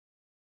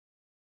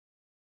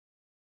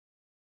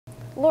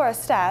Laura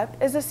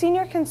Stepp is a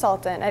senior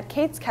consultant at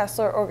Kates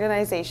Kesler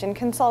Organization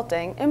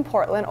Consulting in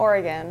Portland,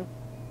 Oregon.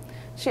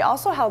 She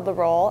also held the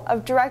role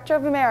of Director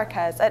of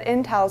Americas at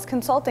Intel's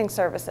Consulting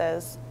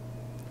Services.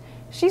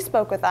 She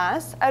spoke with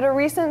us at a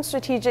recent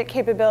Strategic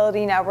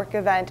Capability Network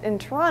event in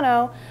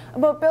Toronto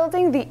about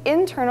building the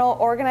internal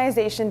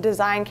organization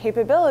design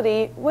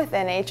capability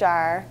within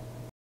HR.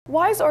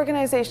 Why is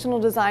organizational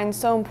design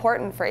so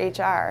important for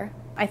HR?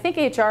 I think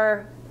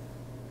HR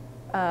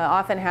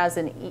often has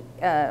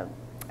an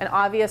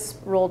obvious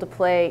role to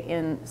play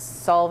in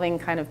solving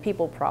kind of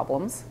people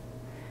problems,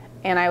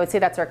 and I would say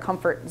that's our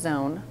comfort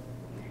zone.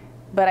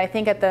 But I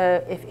think if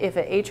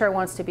a HR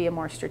wants to be a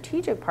more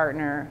strategic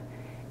partner,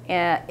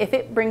 if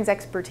it brings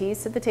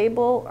expertise to the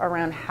table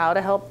around how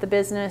to help the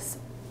business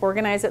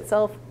organize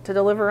itself to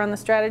deliver on the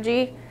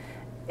strategy,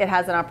 it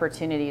has an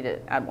opportunity to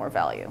add more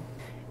value.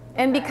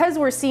 And because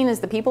we're seen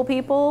as the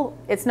people,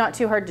 it's not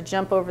too hard to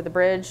jump over the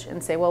bridge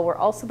and say, well, we're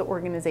also the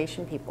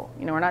organization people.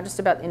 You know, we're not just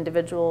about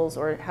individuals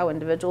or how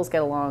individuals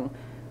get along.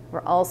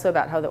 We're also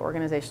about how the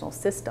organizational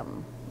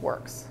system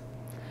works.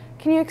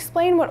 Can you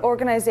explain what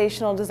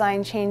organizational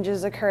design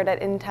changes occurred at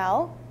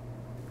Intel?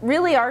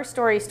 Really, our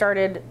story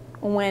started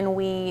when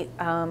we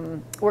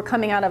were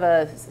coming out of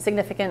a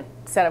significant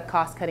set of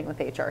cost cutting with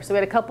HR. So we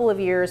had a couple of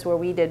years where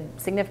we did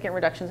significant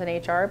reductions in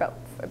HR,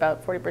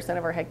 about 40%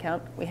 of our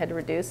headcount we had to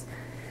reduce.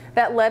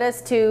 That led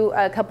us to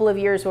a couple of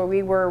years where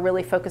we were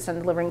really focused on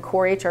delivering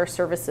core HR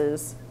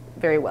services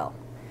very well.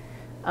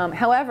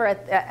 However,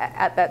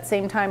 at that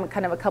same time,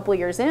 kind of a couple of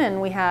years in,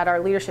 we had our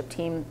leadership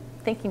team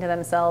thinking to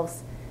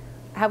themselves,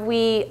 have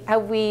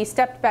we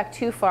stepped back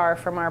too far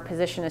from our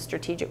position as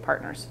strategic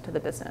partners to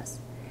the business?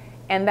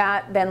 And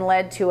that then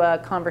led to a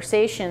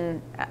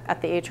conversation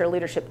at the HR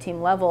leadership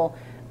team level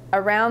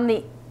around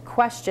the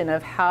question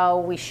of how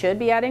we should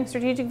be adding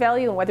strategic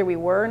value and whether we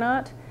were or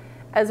not,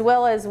 as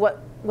well as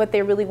what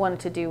they really wanted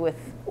to do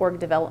with org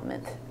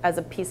development as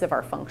a piece of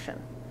our function.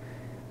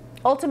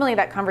 Ultimately,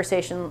 that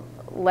conversation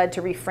led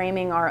to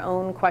reframing our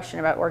own question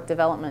about org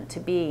development to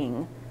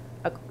being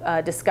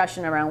a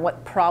discussion around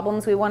what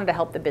problems we wanted to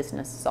help the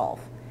business solve.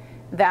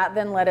 That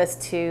then led us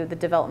to the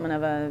development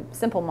of a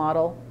simple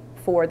model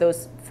for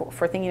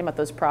thinking about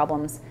those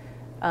problems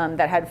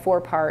that had 4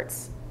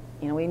 parts.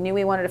 You know, we knew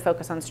we wanted to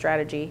focus on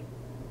strategy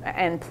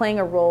and playing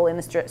a role in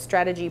the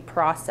strategy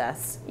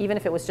process, even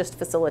if it was just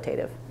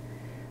facilitative.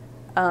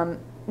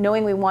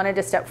 Knowing we wanted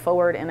to step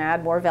forward and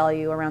add more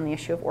value around the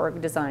issue of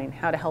org design,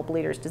 how to help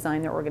leaders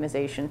design their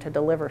organization to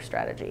deliver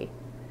strategy,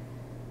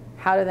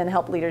 how to then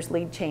help leaders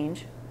lead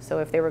change. So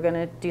if they were going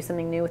to do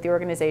something new with the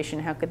organization,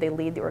 how could they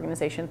lead the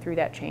organization through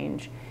that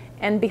change?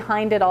 And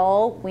behind it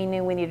all, we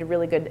knew we needed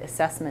really good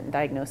assessment and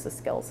diagnosis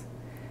skills.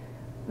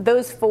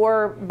 Those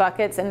 4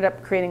 buckets ended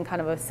up creating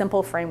kind of a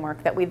simple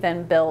framework that we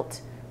then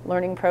built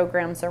learning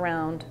programs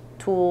around,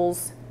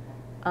 tools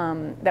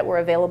that were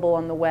available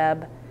on the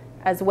web,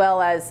 as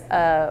well as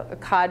a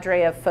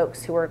cadre of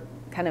folks who were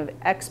kind of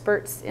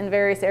experts in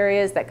various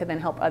areas that could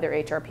then help other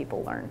HR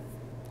people learn.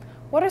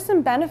 What are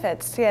some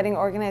benefits to getting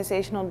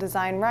organizational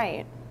design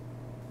right?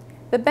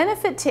 The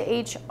benefit to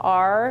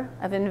HR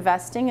of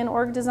investing in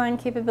org design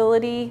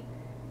capability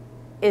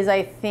is,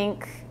 I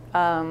think,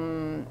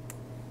 being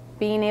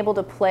able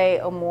to play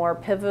a more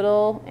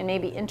pivotal and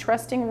maybe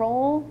interesting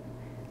role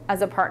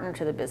as a partner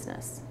to the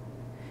business.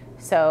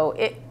 So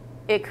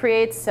it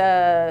creates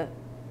a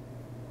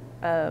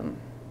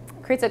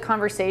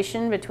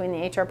conversation between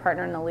the HR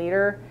partner and the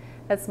leader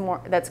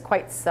that's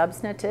quite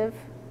substantive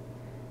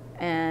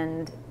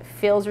and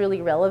feels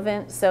really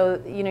relevant. So,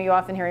 you know, you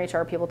often hear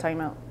HR people talking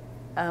about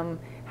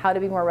how to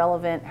be more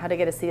relevant, how to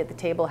get a seat at the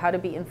table, how to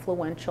be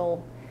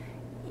influential.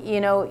 You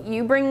know,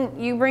 you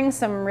bring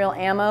some real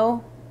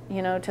ammo,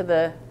 you know, to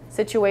the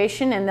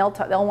situation, and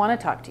they'll want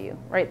to talk to you,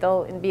 right?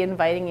 They'll be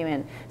inviting you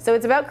in. So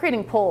it's about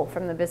creating pull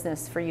from the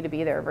business for you to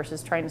be there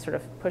versus trying to sort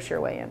of push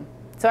your way in.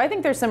 So I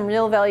think there's some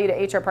real value to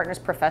HR partners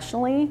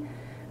professionally,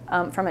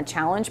 from a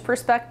challenge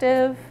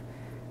perspective,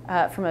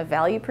 from a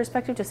value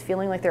perspective, just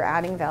feeling like they're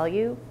adding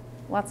value,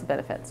 lots of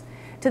benefits.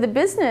 To the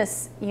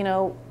business, you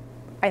know,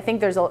 I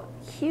think there's a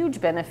huge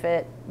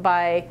benefit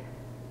by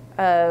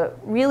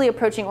really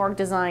approaching org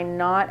design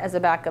not as a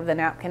back of the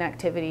napkin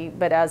activity,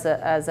 but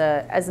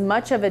as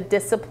much of a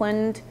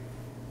disciplined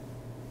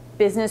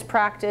business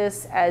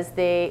practice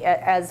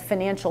as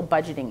financial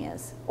budgeting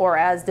is, or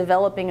as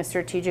developing a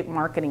strategic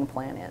marketing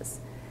plan is.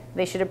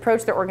 They should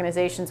approach their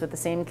organizations with the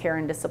same care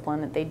and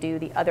discipline that they do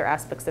the other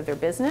aspects of their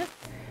business.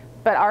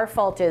 But our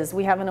fault is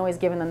we haven't always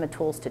given them the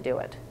tools to do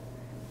it.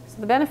 So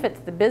the benefit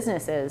to the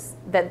business is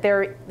that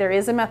there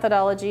is a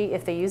methodology.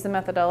 If they use the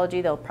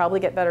methodology, they'll probably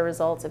get better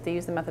results. If they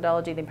use the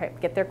methodology, they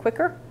might get there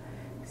quicker.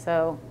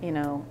 So, you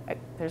know,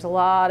 there's a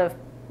lot of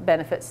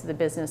benefits to the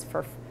business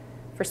for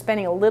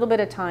spending a little bit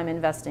of time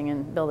investing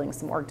in building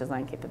some org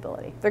design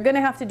capability. They're going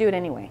to have to do it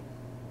anyway,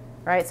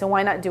 right? So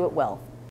why not do it well?